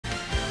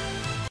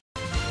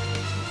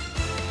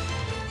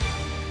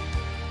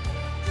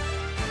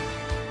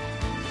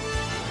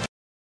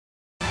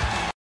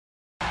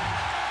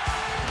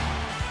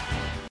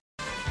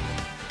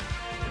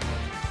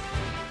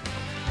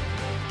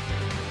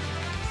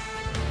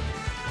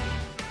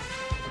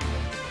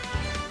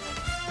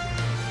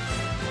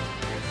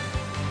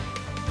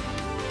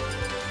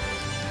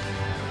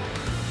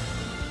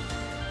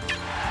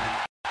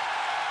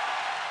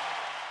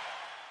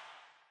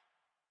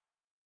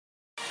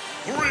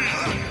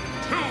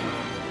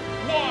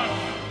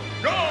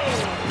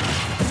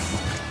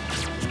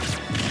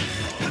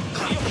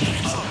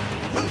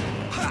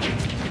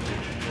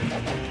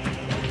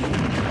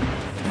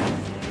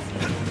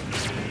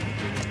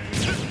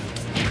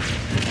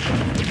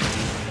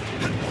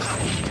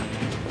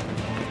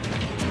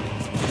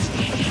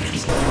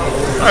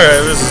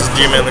Alright, this is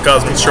G-Man the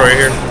Cosmic Destroyer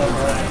here.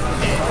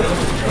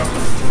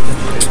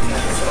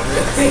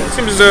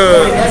 Seems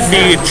to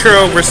be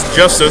Churro versus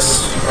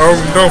Justice. I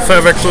don't know if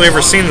I've actually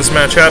ever seen this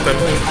match happen.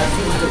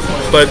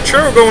 But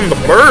Churro going the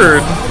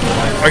bird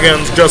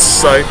against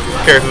Justice, a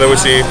character that we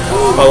see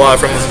a lot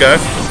from this guy.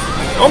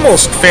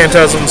 Almost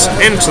phantasms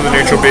into the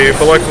neutral B,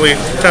 but luckily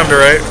timed it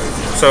right.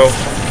 So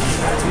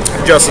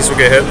Justice will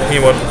get hit. He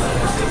won.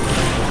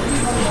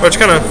 Which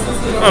kind of,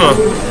 I don't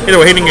know. Either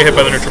way, he didn't get hit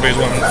by the neutral B is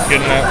what I'm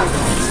getting at.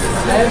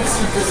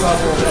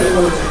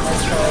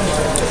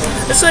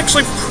 It's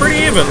actually pretty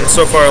even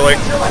so far. Like,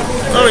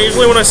 I don't know,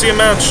 usually when I see a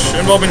match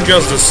involving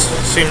Justice,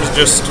 it seems to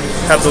just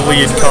have the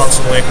lead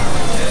constantly.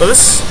 But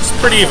this is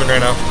pretty even right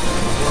now.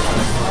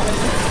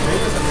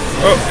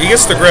 Oh, he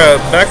gets the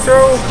grab. Back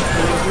throw?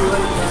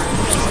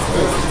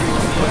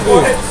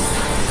 Ooh.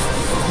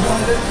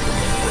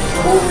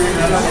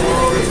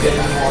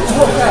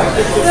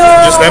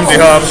 Just empty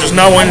hops, just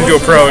not wanting to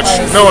approach.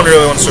 No one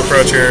really wants to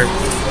approach here.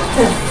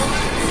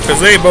 Because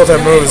they both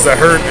have moves that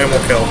hurt and will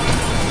kill.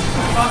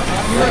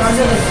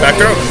 Back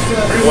throw.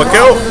 Will it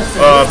kill?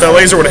 If that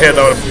laser would have hit,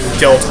 that would have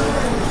killed.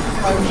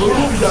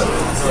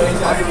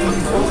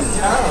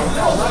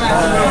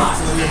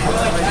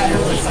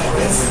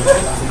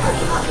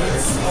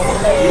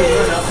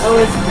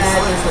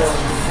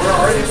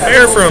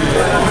 Fair from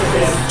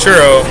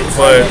Churro,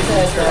 but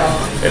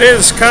it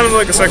is kind of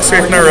like a sex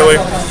escape, not really.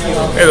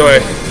 Either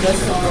way,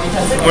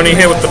 when he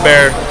hit with the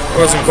bear, it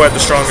wasn't quite the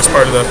strongest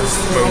part of the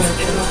move.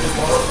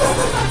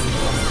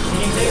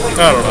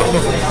 I don't know.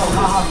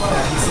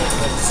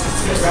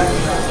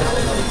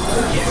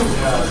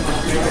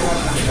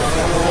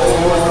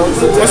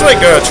 Looks like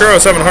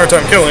Churro's having a hard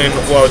time killing,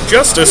 while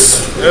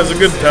Justice has a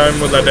good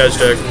time with that dash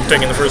deck,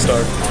 taking the first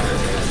dog.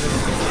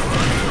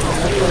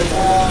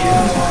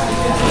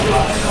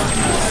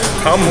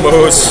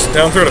 Combos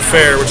down through to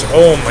fair, which,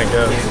 oh my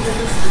god.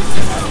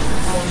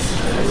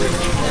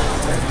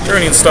 Churro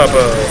needs to stop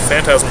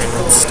Phantasm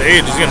on the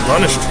stage. He's getting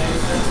punished.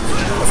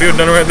 If he would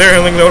have done it right there,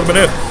 I think that would have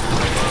been it.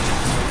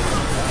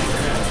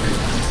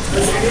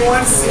 Does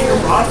anyone see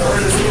Rock,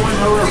 or does anyone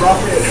know where Rock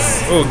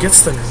is? Oh,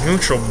 gets the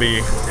neutral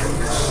B.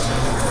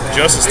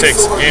 Justice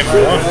takes game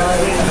one.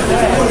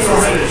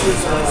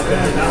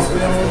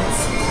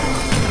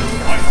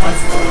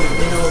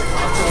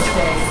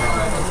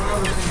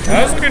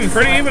 That was looking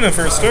pretty even at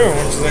first too,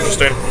 which is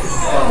interesting.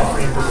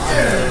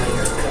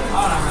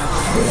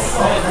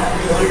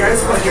 You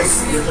guys like your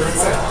third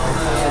set?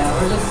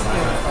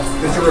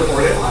 Did you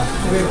report it?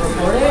 Did we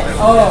report it?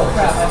 Oh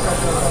crap!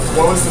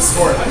 What was the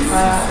score?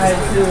 I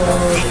threw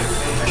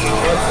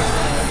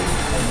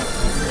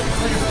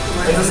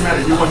It doesn't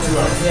matter. You won 2-0.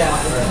 Yeah,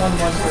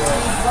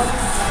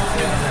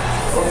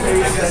 1-1-2. Okay,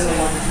 you guys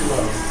won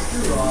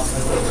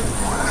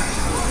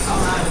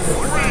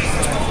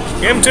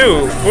 2-0. Game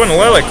 2, going to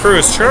Lilac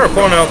Cruz. Churro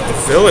pulling out the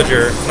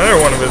Villager, another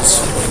one of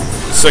his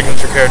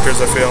signature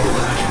characters, I feel.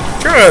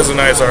 Churro has a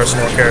nice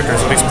arsenal of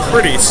characters that he's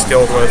pretty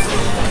skilled with.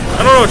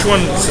 I don't know which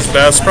one is his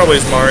best,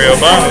 probably his Mario,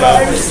 but I don't know.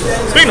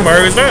 Speaking of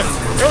Mario, he's not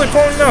really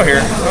pulling it out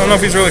here. I don't know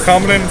if he's really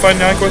competent in fighting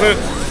Ike with it.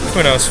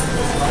 Who knows?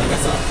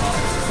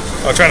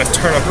 Oh, trying to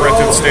turn up right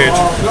through the stage.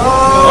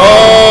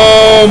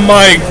 Oh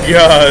my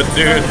god,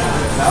 dude.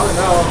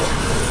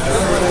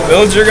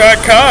 Villager got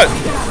caught.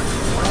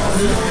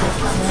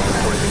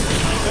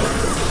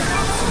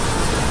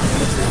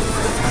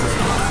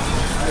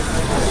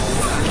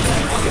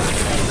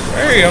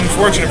 Very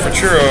unfortunate for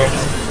Churro.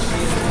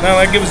 Now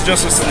that gives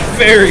Justice a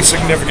very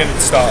significant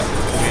stop.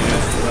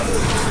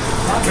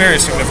 Very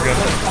significant.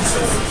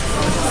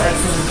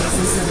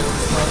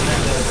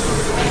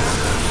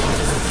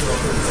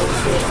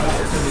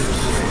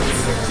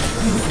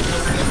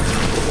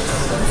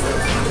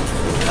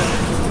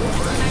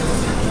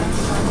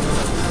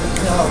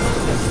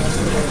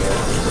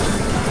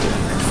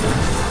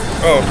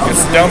 Oh,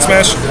 it's the down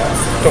smash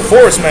to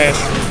forward smash.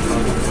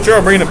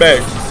 Churro bringing it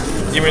back.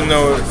 Even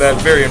though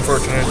that very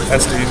unfortunate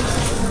SD.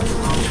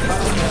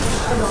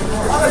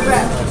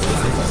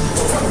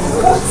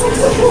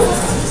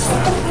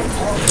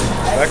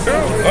 Back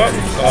throw?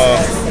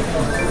 Oh,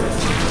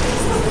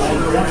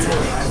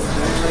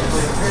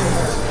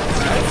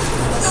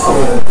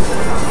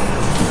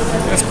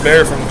 that's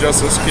Bear from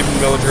Justice, keeping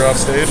Villager off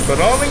stage, but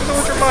I don't think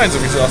Villager minds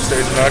if he's off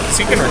stage or not, because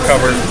he can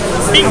recover.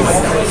 He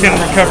can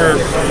recover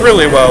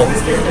really well.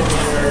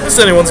 This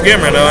is anyone's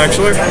game right now,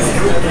 actually.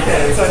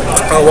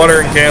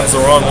 Water and cans the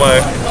wrong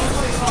way.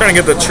 Trying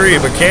to get the tree,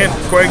 but can't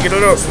quite get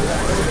it up.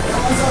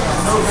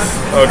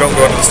 Oh, don't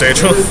go onto the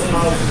stage.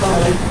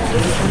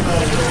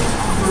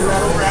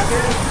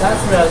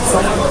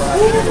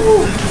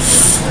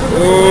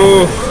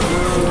 Ooh.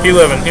 He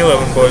living,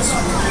 boys.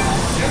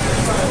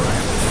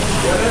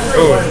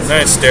 Oh,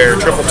 nice dare.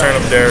 Triple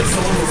turnip dare.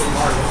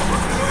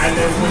 And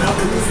then went up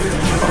and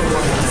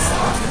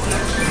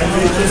and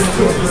they just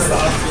took the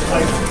stuff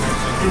like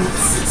in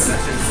 6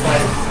 seconds, like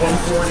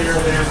 140 or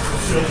there.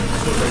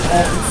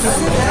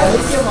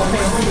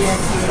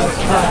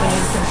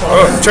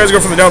 Oh, tries to go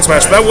for the down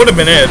smash. That would have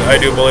been it, I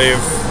do believe.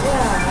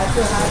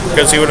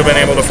 Because he would have been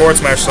able to forward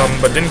smash some,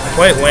 but didn't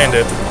quite land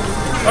it.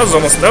 That was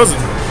a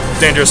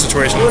dangerous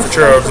situation for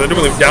Churro, because I do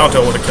believe down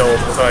tilt would have killed.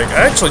 Like,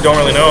 I actually don't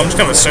really know. I'm just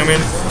kind of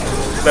assuming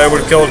that would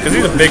have killed, because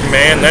he's a big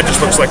man. That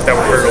just looks like that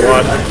would hurt a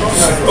lot.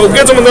 Oh,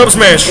 gets him with the up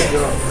smash.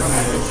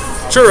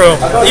 Churro,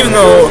 even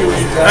though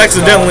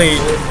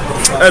accidentally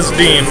as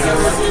Dean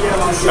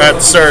at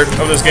the start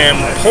of this game,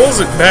 pulls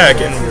it back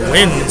and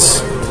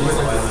wins.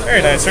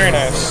 Very nice, very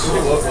nice.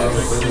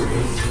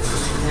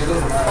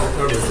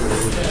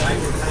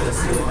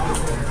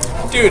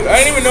 Dude, I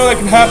didn't even know that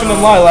could happen in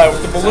Lilat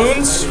with the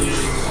balloons.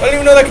 I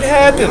didn't even know that could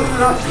happen.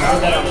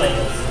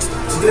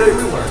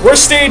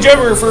 Worst stage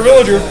ever for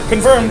Villager,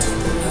 confirmed.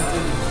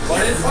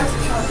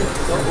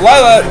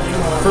 Lilat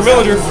for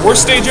Villager,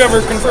 worst stage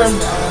ever,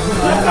 confirmed.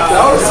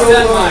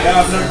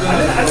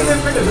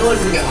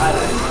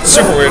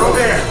 Super weird.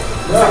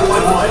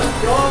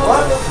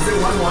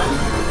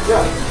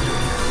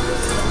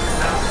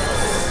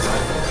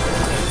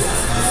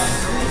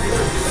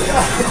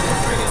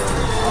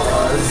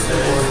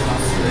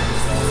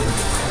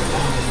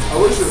 I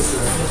wish it was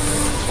there.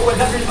 Oh, wait,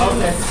 that's your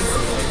there.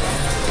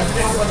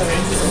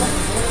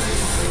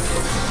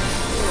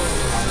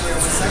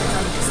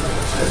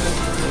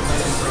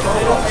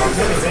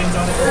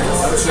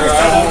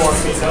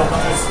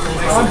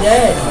 I'm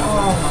dead.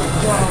 Oh my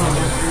god.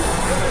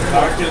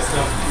 Darkest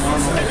of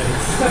normal.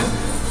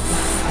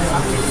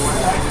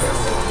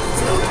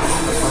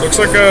 Looks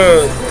like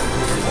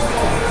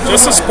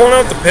Justice pulling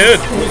out the pit.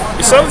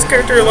 We saw this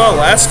character a lot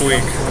last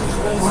week.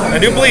 I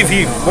do believe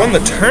he won the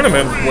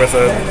tournament with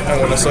it, I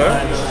want to say.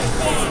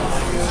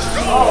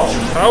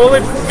 How will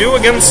it do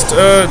against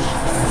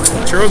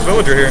Churro's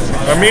Villager here?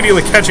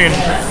 Immediately catching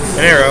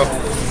an arrow.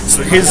 It's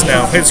his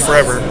now, his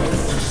forever.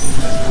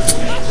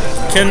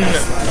 Can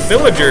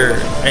Villager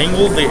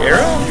angle the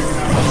arrow?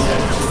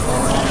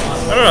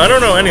 I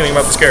don't know anything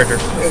about this character.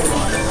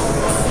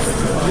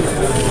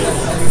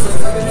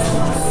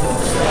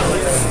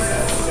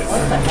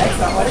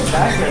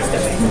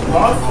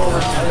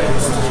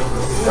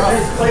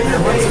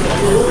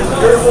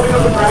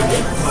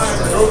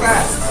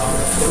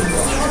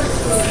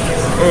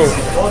 Oh,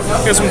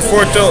 get some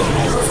forward tilt.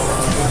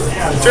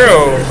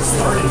 Churro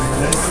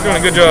doing a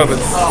good job at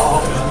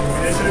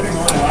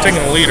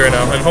taking the lead right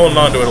now and holding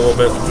on to it a little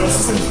bit.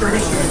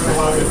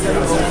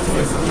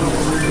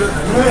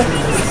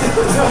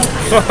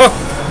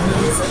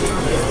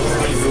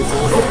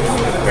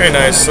 Very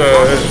nice.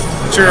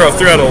 Churro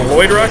threw out a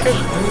Lloyd rocket.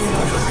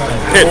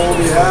 Hit.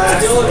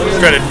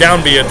 Try to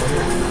down B it.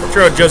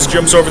 Churro just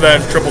jumps over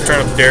that and triple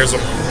turnip dares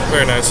him.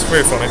 Very nice.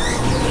 Very funny.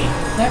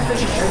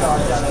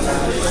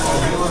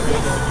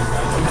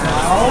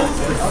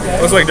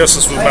 Looks like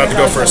Justice was about to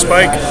go for a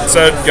spike.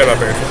 Said, get up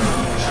here.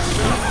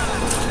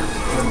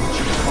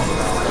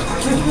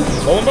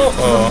 Hold him up?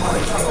 Oh.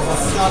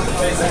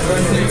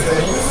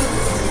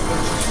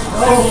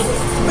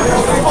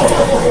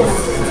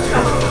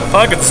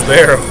 Pocket's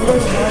there.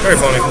 Very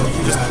funny.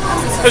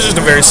 That's just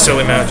a very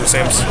silly match, it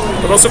seems.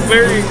 But also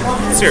very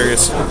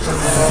serious.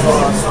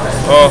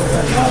 Oh.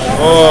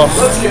 Oh.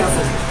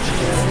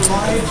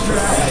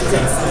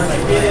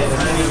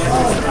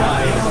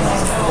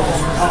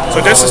 So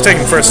Jess is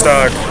taking first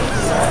stock.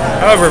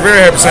 However, very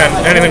high percent,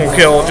 anything will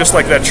kill, just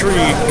like that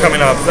tree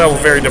coming up. That will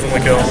very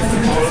definitely kill.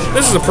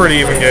 This is a pretty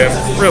even game.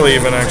 Really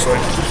even, actually.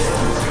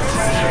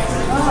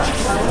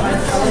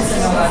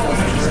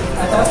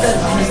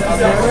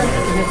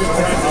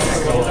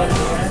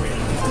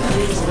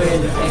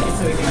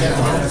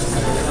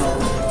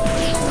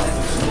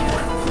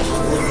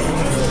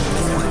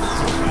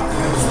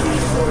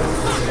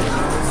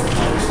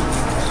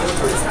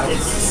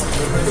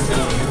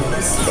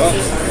 Well,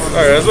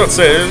 alright, I was about to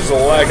say, there's a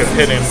lack of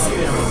hitting.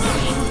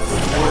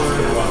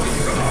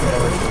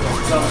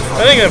 I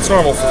think that's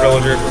normal for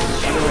Villager.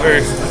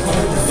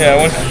 Yeah,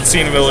 when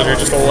seeing a Villager,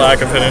 just a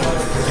lack of hitting.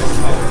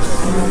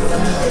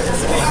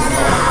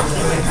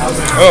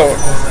 Oh,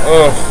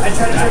 oh.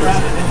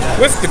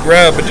 With the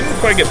grab, but didn't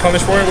quite get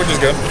punished for it, which is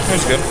good. Which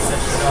is good.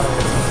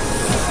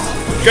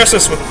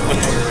 Justice with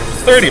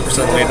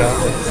 30% lead now.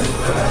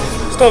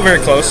 Still very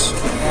close.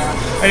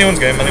 Anyone's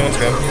game, anyone's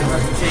game.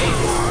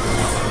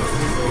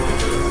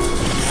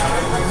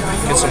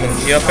 Get some in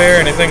the up air,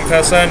 anything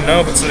past that?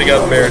 No, but City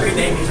got buried.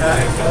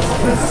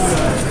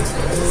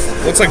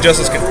 Looks like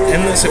Justice can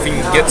end this if he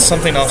can get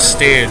something off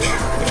stage.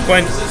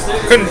 Which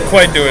couldn't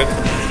quite do it.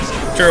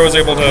 Churro was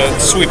able to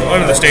sweep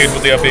under the stage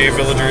with the up B.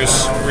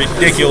 Villager's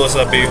ridiculous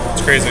up B.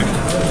 It's crazy.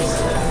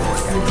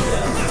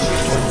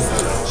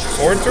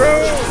 Forward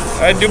throw?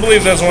 I do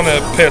believe that's one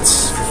of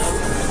Pitt's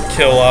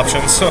kill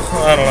options, so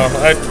I don't know.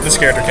 This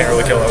character can't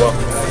really kill that well.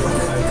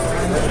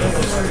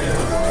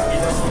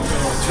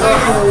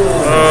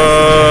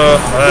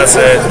 That's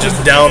it.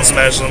 Just down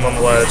smash them on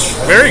the ledge.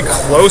 Very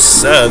close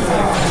set.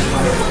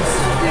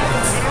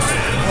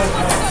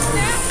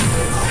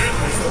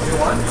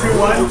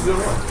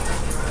 2-1.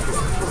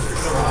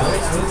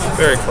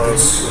 Very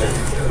close.